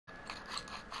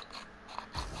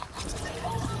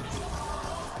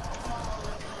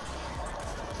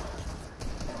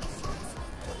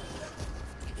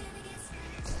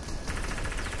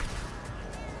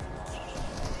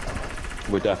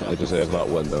We definitely deserve that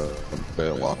win though.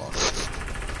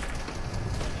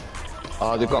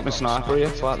 Oh, they've got me sniper here,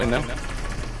 slightly now.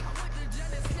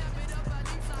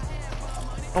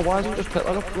 Oh, why isn't it just pick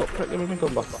that up? Look, pick them and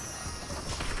come back.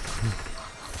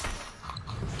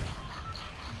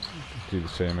 Do the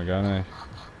same again, eh?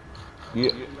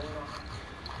 Yeah.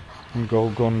 And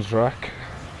gold guns rack.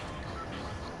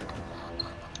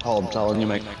 Oh, I'm telling you,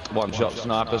 mate. One-shot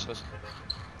snipers.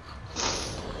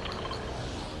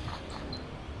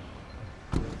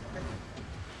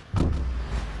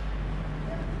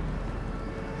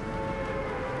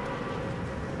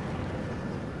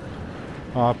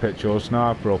 I picked your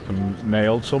sniper up and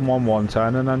nailed someone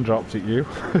 110 and then dropped at you.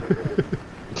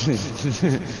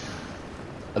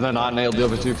 And then I nailed the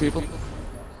other two people.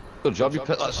 Good job, you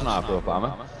picked that sniper up,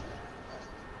 Hammo.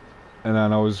 And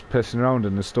then I was pissing around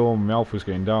in the storm, my health was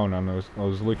getting down, and I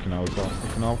was looking, I was like,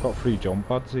 you know, I've got 3 jump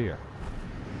pads here.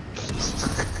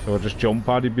 So I just jump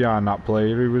padded behind that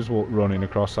player who was running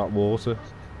across that water.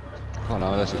 Oh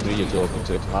no, this is me you're talking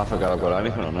to. I forgot I've got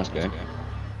anything on this game.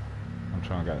 I'm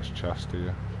trying to get his chest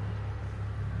here.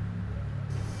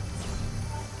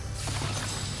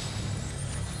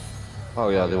 Oh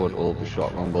yeah, they would all be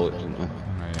shotgun bullets, didn't they?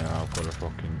 Yeah, I've got a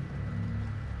fucking...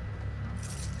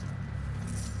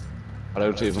 I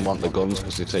don't even want the guns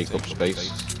because they take up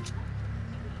space.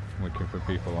 Looking for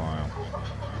people I am.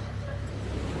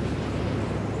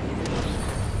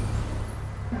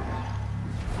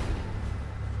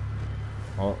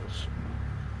 Oh,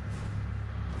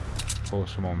 thought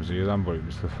someone was here then, but it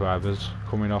was the feathers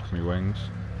coming off my wings.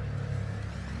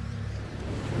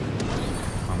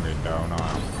 I'm getting down,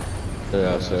 I am.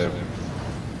 Yeah, so...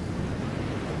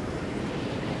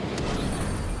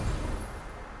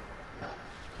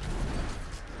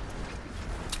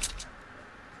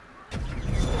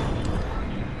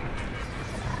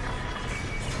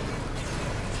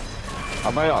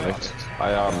 Am I on it?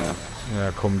 I am, yeah.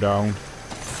 Yeah, come down.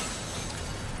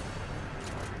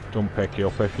 Don't pick you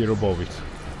up if you're above it.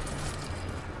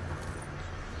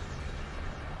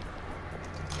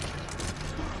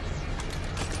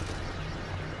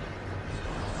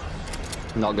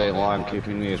 Not getting line,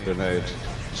 keeping these grenades.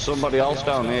 Somebody else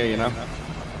down here, you know.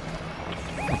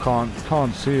 I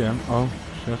can't see him. Oh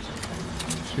shit!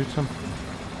 Shoot him.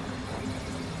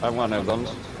 I haven't got no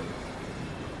guns.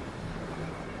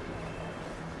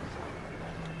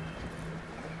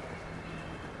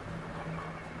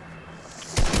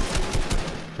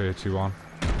 $31.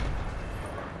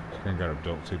 He's gonna get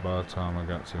abducted by the time I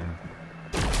get to him.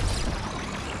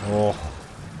 Oh.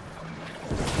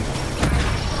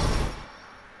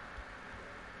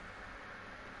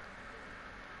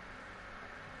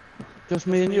 Just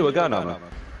me and you again, Hammo.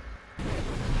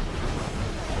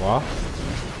 What?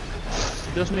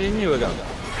 Just me and you again.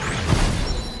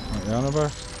 What are you on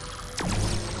about?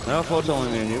 No, I thought it was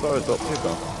only me and you, but I was up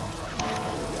people.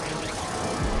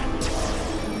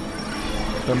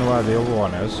 Don't know where the other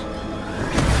one is.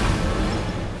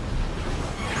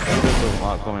 He doesn't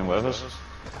like coming with us.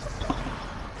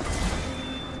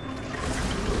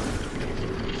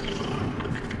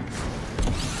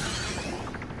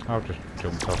 I've just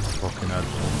jumped off the fucking edge.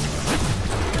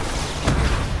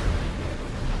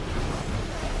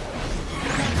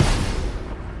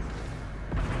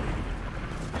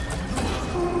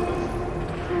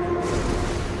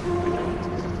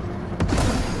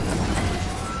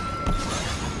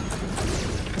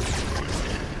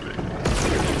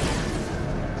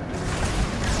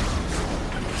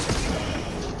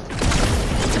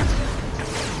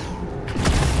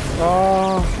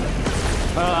 Oh!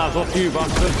 Ah, fuck you,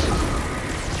 bastards.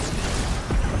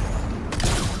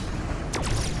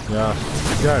 Yes,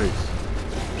 Gary.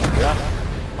 Yeah.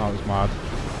 That was mad.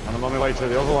 And I'm on my way to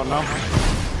the other one now.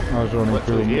 I was running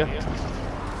through here. him.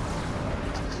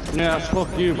 Yeah,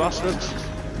 fuck you, bastards.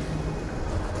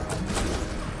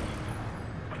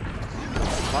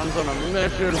 Hands on a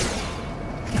mission.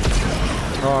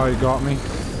 Oh, he got me.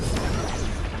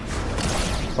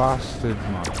 Bastard,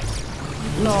 man.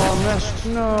 No, I missed,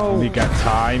 no. You get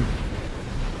time.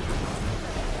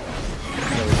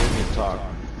 Yeah, we did get time.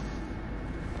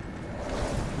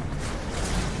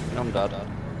 I'm dead.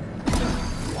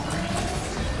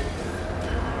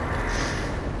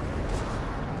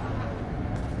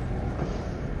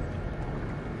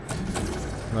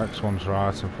 Next one's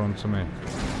right in front of me.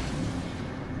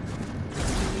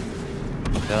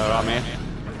 Yeah, I'm here.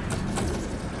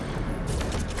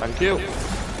 Thank you.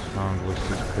 Sound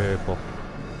list is purple.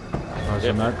 Where's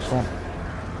the next one?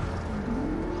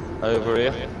 Over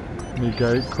here. Me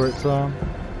gate, quick time.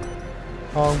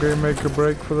 Oh, I'm gonna make a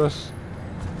break for this.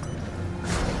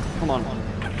 Come on.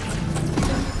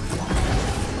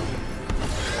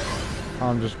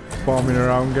 I'm just bombing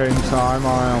around getting time,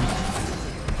 I am.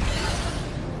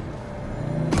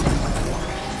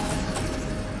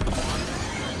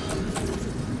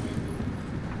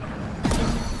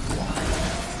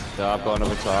 Yeah, I've got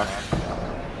another car.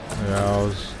 Yeah, I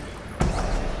was...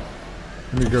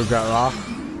 Let me go get that.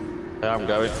 Yeah, I'm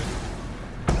going.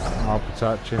 I'll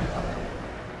protect you.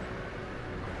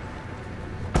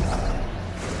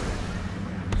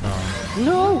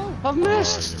 No! I've Oh,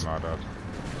 missed! you mad dad.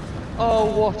 Oh,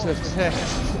 what a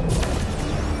test!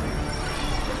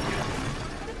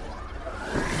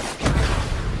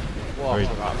 What Wait.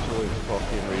 an absolute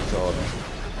fucking retard.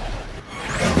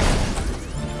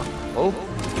 Oh!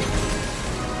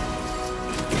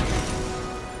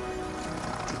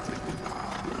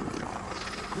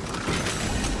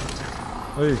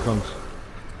 There he comes.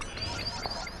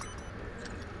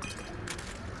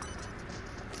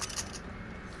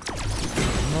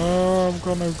 No, I've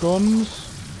got no guns.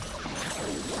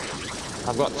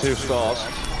 I've got 2 scores.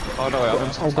 Oh no, I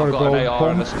haven't. I've I've got a got an gold AR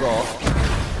and a pump. score.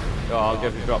 Yeah, I'll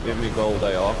drop you my gold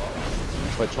AR.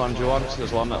 Which one do you want?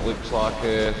 There's one that looks like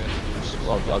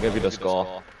I'll give you the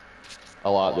score. I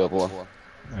like the other one.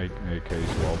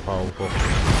 AK's well powerful.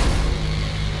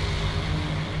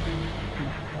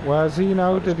 Where's he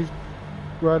now?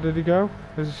 Where did he go?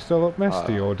 Is he still up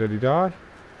Misty or did he die?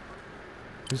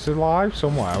 He's alive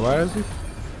somewhere. Where is he?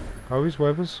 Oh, he's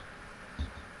with us.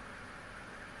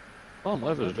 Oh, I'm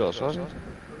with us, Josh, hasn't he?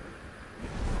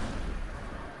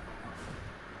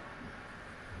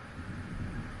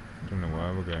 Don't know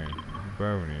where we're going.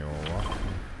 Boney or what?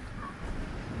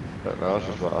 But no, I was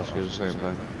just about to ask you the same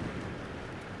thing.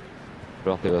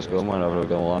 Rocky, let's go whenever we're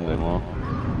going to land anymore.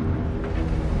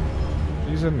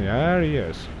 He's in the air, he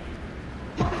is.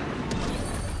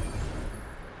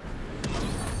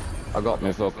 I got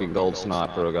my fucking gold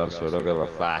sniper again, so I don't give a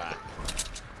fuck.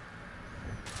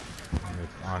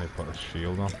 I need to put a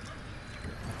shield on. Do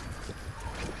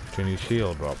you need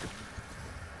shield, Rob?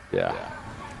 Yeah.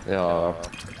 Yeah.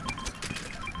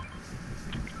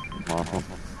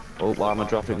 Oh, why am I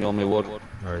dropping you on my wood?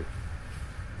 Right.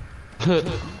 To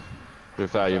be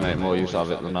fair, you make more use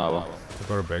of it than I will. I've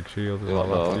got a big shield as You well,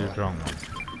 got after that? you drunk one.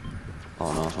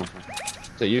 Oh no.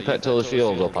 So you picked all the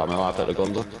shields up, Hammo, I picked the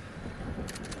guns up.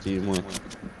 Teamwork.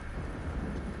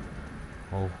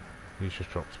 Oh, he's just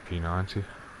dropped a P90.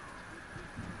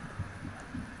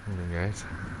 Moving gate.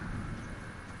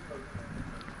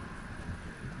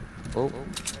 Oh.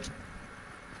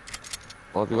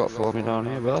 What have you got for me down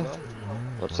here, Bill?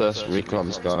 What's this?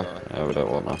 Recon sky. Yeah, we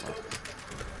don't want that.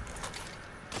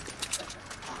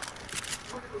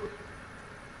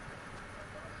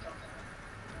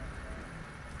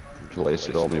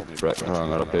 Wasted all my brick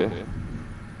hanging up here.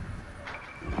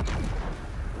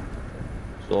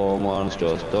 Someone's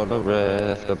just done a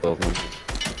rift above me.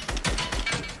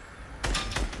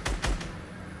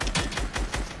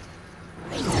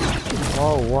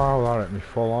 Oh wow, that hit me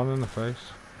full on in the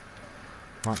face.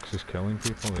 Max is killing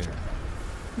people here.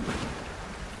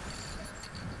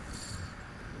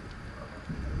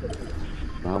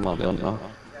 I'm on the hunt now.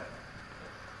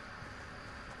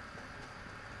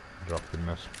 Dropping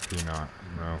this P90.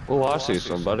 No. Oh, I see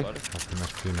somebody. Dropping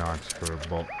this P90 for a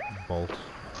bolt.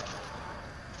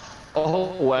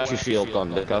 Oh, where's your shield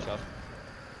gone, dickhead?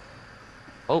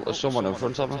 Oh, there's someone in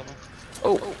front of me.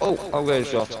 Oh, I'm getting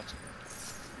shot.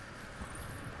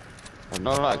 I'm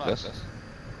not like this.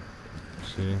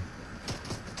 See?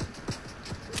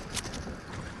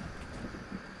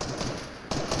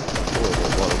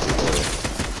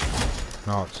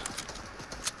 Not.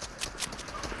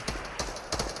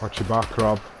 Watch your back,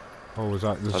 Rob. Oh, was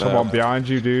that? There's someone behind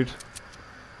you, dude.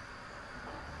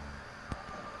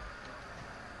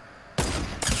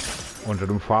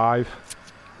 $105.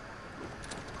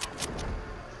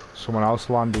 Someone else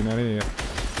landing in here.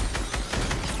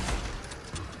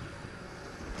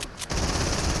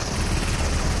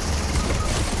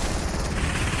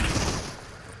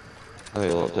 Hey,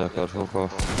 you little dickhead, fuck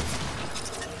off.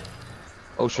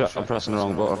 Oh shit, I'm pressing the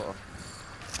wrong button.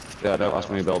 Yeah, don't ask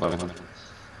me to build anything.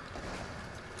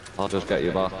 I'll just get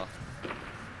you back.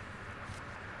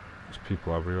 There's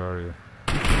people everywhere here.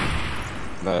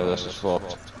 No, this is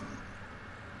fucked.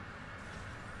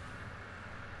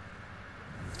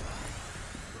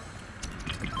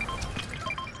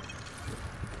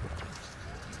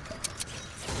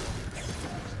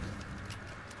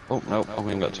 Oh, no, I'm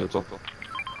gonna get too tough.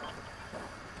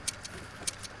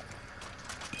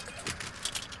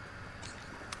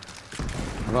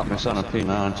 I got my son a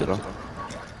P90 though.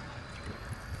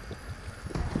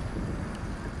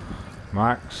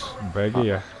 Max, big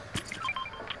here.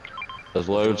 There's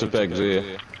loads of pigs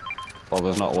here. Well,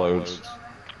 there's not loads.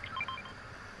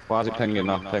 Why is it pinging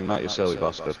that? Ping that, you silly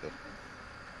bastard.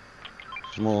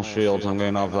 Small shields, I'm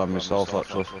going to have them myself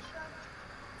actually.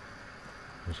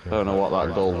 Don't know what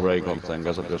that gold ray gun thing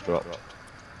is I've just dropped.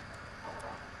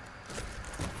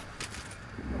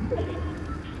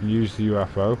 Use the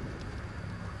UFO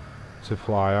to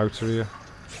fly out of here.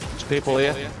 There's people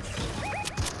here.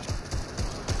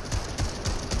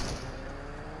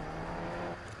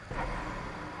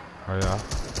 Oh yeah.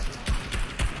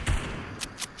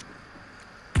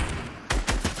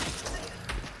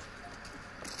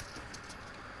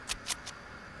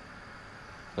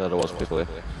 Yeah, there was people here.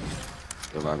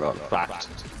 And I got backed.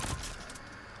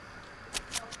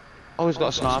 Oh, he's got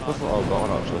a sniper for. Oh, got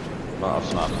one actually. Might have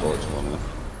sniper bullets for me.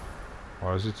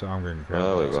 What is it? I'm getting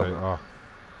There we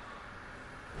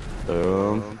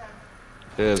go.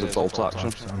 Here's a bolt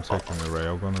action. I'm taking the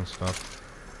railgun and stuff.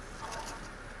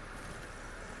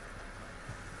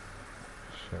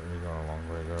 Shit, we got a long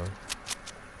way to go.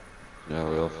 Yeah,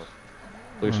 we have.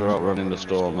 At least we're outrunning the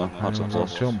storm, man. That's a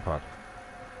plus. Jump pad.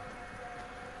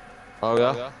 Oh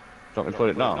yeah? Do you want me to put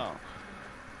it down?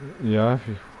 Yeah, if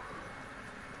you...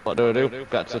 What do I do?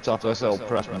 Get to the top of this hill,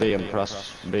 press B and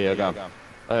press B again.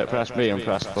 Press B and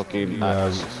press fucking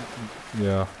X.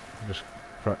 Yeah, just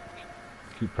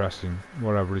keep pressing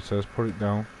whatever he says, put it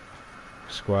down.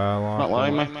 Square like. Not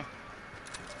lying, me.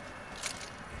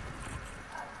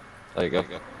 There you go.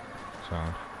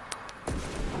 Sound.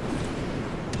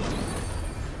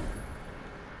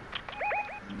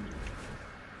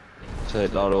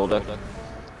 Take that all day.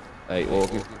 8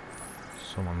 walking.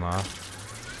 Someone there.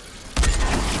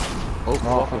 Oh,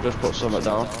 fuck, I've just put something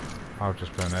down. I've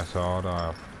just been SR'd, I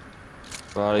have.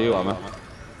 Where are you, Hammo?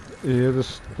 Yeah,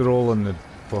 they're all in the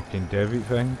fucking divvy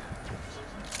thing.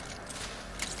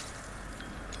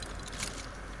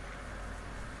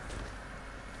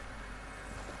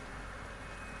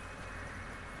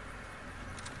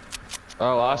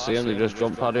 Oh, I see him, they just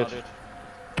jump padded.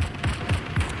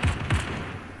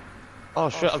 Oh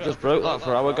shit, I've just broke that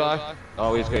for our guy.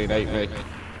 Oh, he's going to hate me.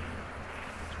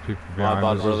 People behind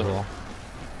us as well.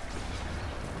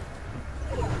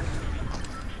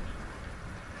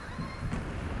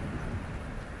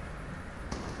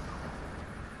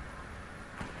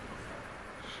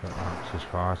 Shit, Max is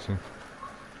fighting.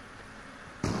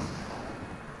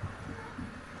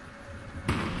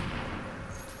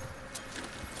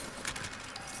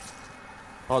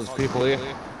 Oh, there's people here.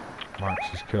 Max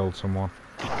has killed someone.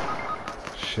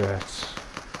 Shit.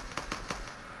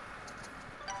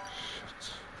 Shit.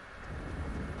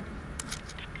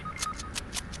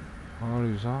 Oh,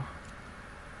 who's that?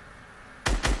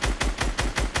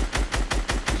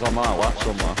 He's on my left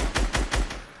somewhere.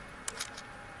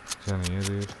 He's in here,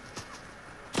 dude.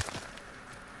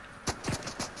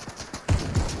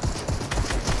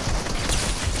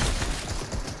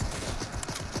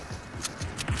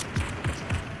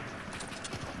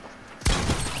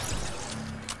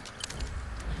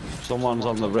 Someone's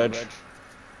on the ridge.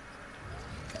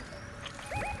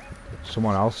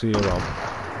 Someone else here, Rob.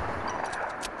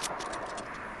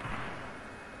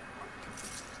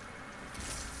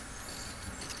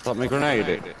 Got me grenade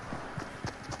it.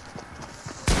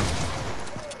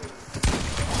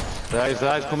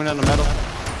 There's coming in the middle.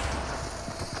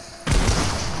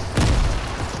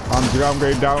 I'm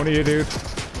going down here, dude.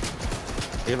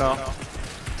 You know.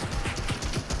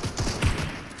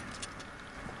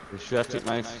 You shut it,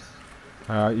 mate.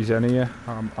 He's in here.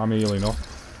 I'm healing up.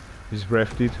 He's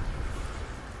rifted.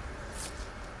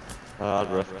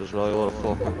 I'd rift as well, you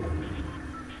little fucker.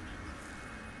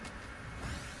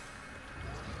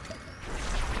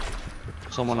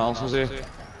 Someone else is here.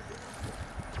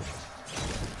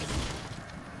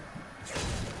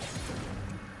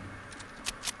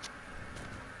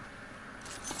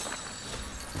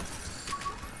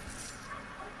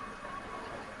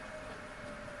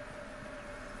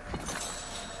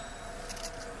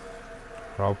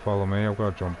 Rob, follow me. I've got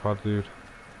a jump pad, dude.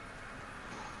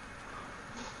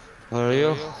 Where are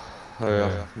you? Oh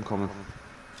yeah, I'm coming.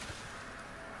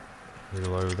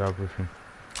 Reload everything.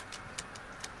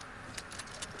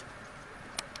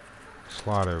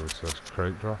 Slide over to this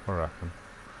crate drop, I reckon.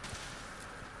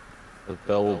 There's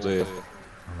builds here.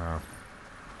 I know.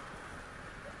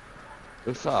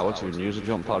 In fact, I wouldn't even use a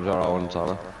jump pad or I wouldn't have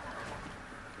it.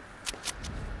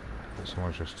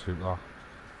 Someone just took that.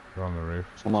 They're on the roof.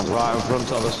 Someone's right in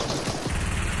front of us.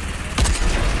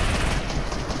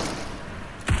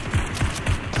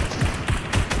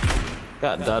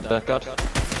 Get dead, Deckard.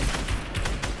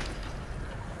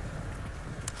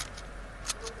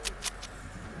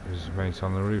 Is his mate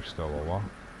on the roof still or what?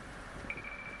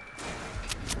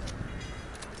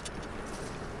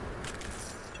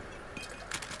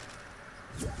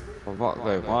 I'm not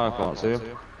going why I can't see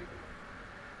him.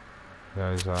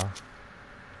 Yeah, he's there.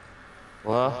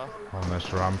 Where? On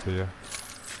this ramp here.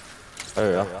 Oh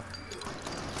yeah.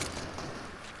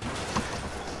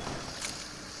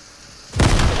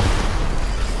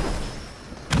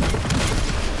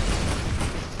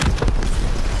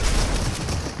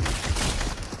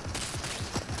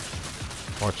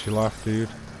 Watch your left, dude.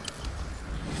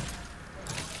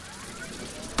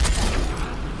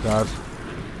 Dad.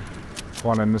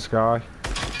 One in the sky.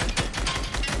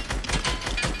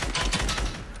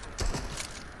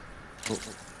 Oh.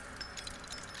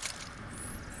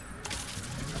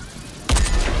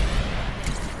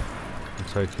 I'm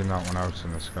taking that one out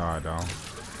in the sky down.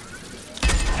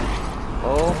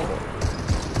 Oh.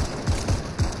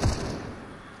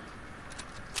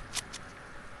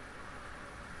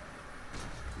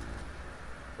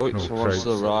 Wait, No someone's to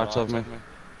the crates. right of me.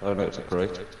 Oh no, it's a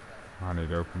crate. I need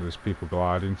to open. There's people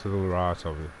gliding to the right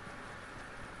of you.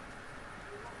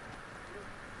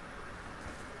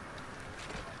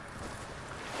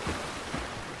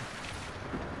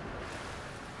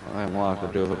 I am like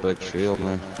I do have a big shield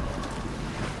now.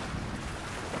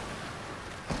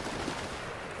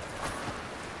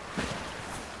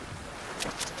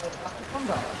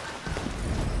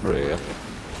 Really?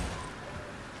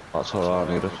 That's all I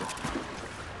needed.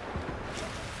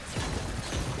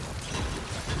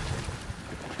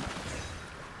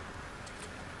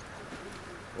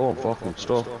 Oh, fucking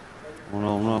stuff. Oh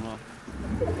no, no.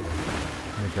 You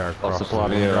go across. That's the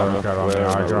plan You here. get on the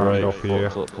high ground up here.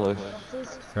 Place.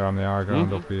 Get on the high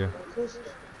ground up here.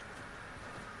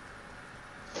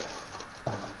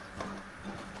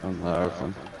 And there,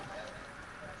 everything.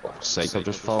 Fuck's sake, I've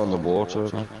just fell in the water.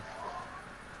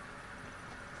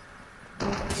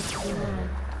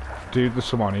 Dude, there's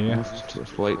someone here.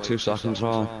 Just wait 2 seconds,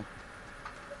 Ron.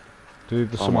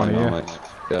 Dude, there's someone here.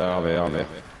 Yeah, I'm here.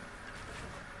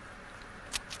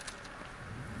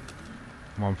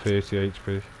 I'm on 30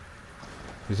 HP.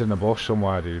 He's in the bush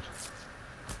somewhere, dude.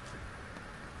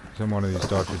 He's in one of these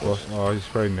dodgy bushes. Oh, he's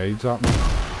throwing nades at me.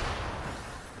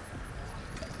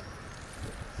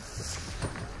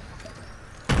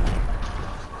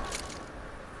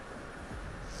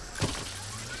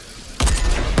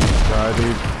 Die,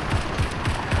 dude.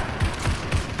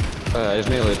 He's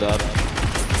nearly dead.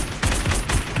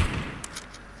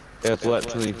 Yeah, it's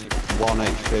literally 1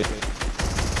 HP.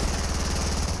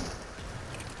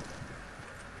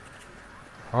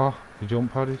 Oh, he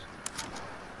jump padded.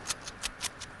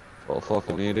 Well,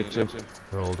 fucking needed to.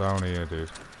 They're all down here, dude.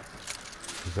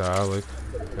 He's there, look.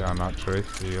 Behind that tree,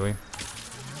 healing.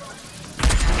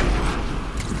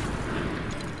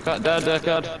 Got dead,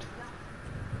 dead.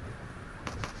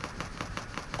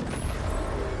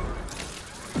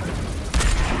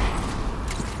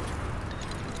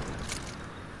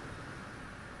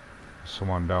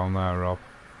 Someone down there, Rob.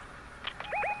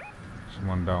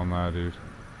 Someone down there, dude.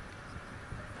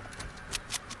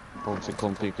 Once he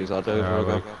come peek his head over Yeah,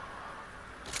 again. look.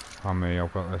 And me,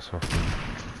 I've got this one.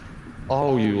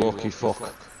 Oh, you lucky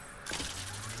fuck.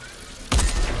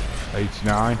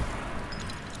 89.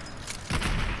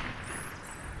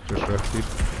 Just rifted.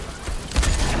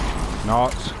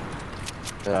 Not.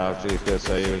 Yeah, I was just gonna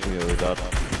say he was nearly dead.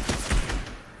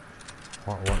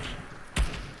 What?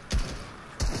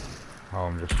 Oh,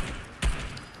 I'm just.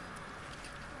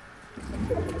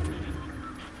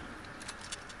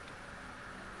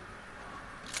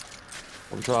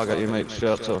 I'm trying to get your mate's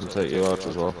shirt so I can take you out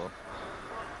as well.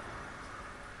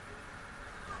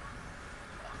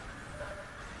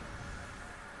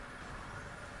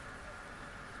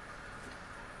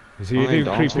 Is he a dude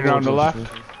creeping around the left?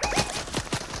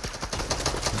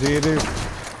 Is he a dude?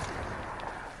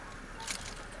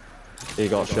 He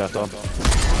got shot on.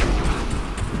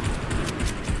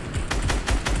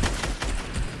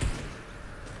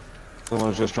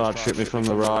 Someone's just tried to shoot me from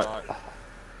the right.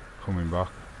 Coming back.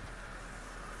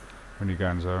 When you go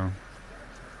in zone.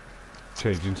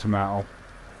 Changing to metal.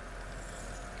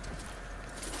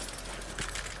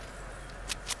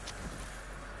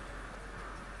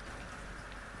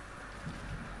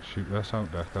 Shoot this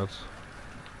out, deckheads.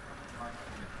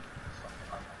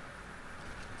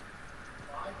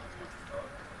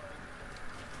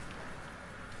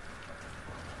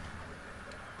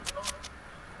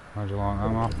 How'd you like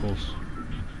them apples?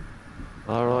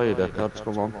 Alright, you dickheads,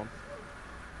 come on.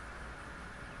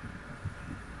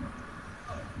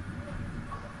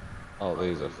 Oh,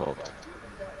 these are fucked.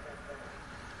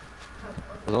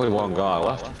 There's only one guy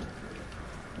left.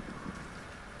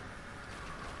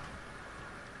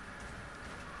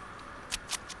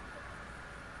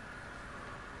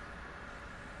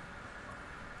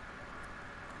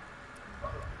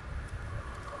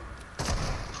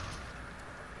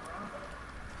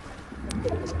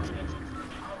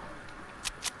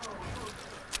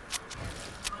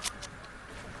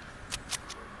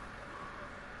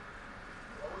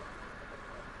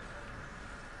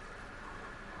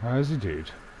 Where's he,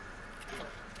 dude?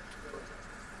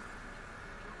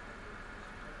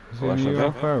 Is he in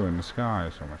a UFO in the sky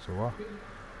or something, or what?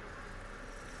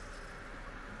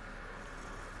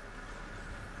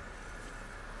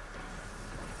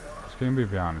 It's gonna be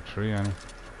behind a tree, ain't it?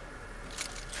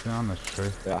 It's behind this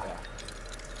tree. Yeah.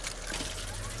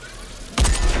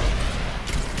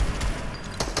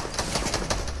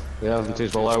 Yeah, I think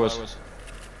he's below us.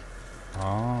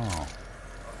 Oh.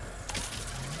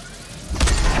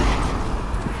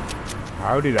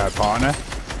 Howdy there, partner.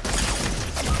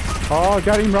 Oh,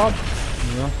 get him, Rob.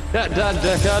 Yeah. Get dead,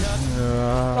 dickhead.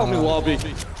 Help me, Lobby.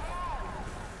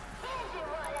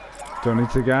 Done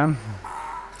it again.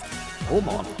 Come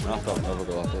on. I can't never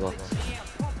go after that.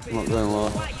 I'm not going to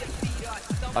lie.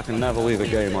 I can never leave a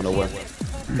game on a win.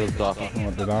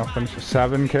 What did I finish?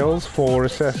 7 kills, 4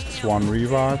 assists, 1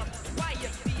 revive.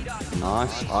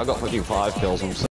 Nice. I got fucking 5 kills.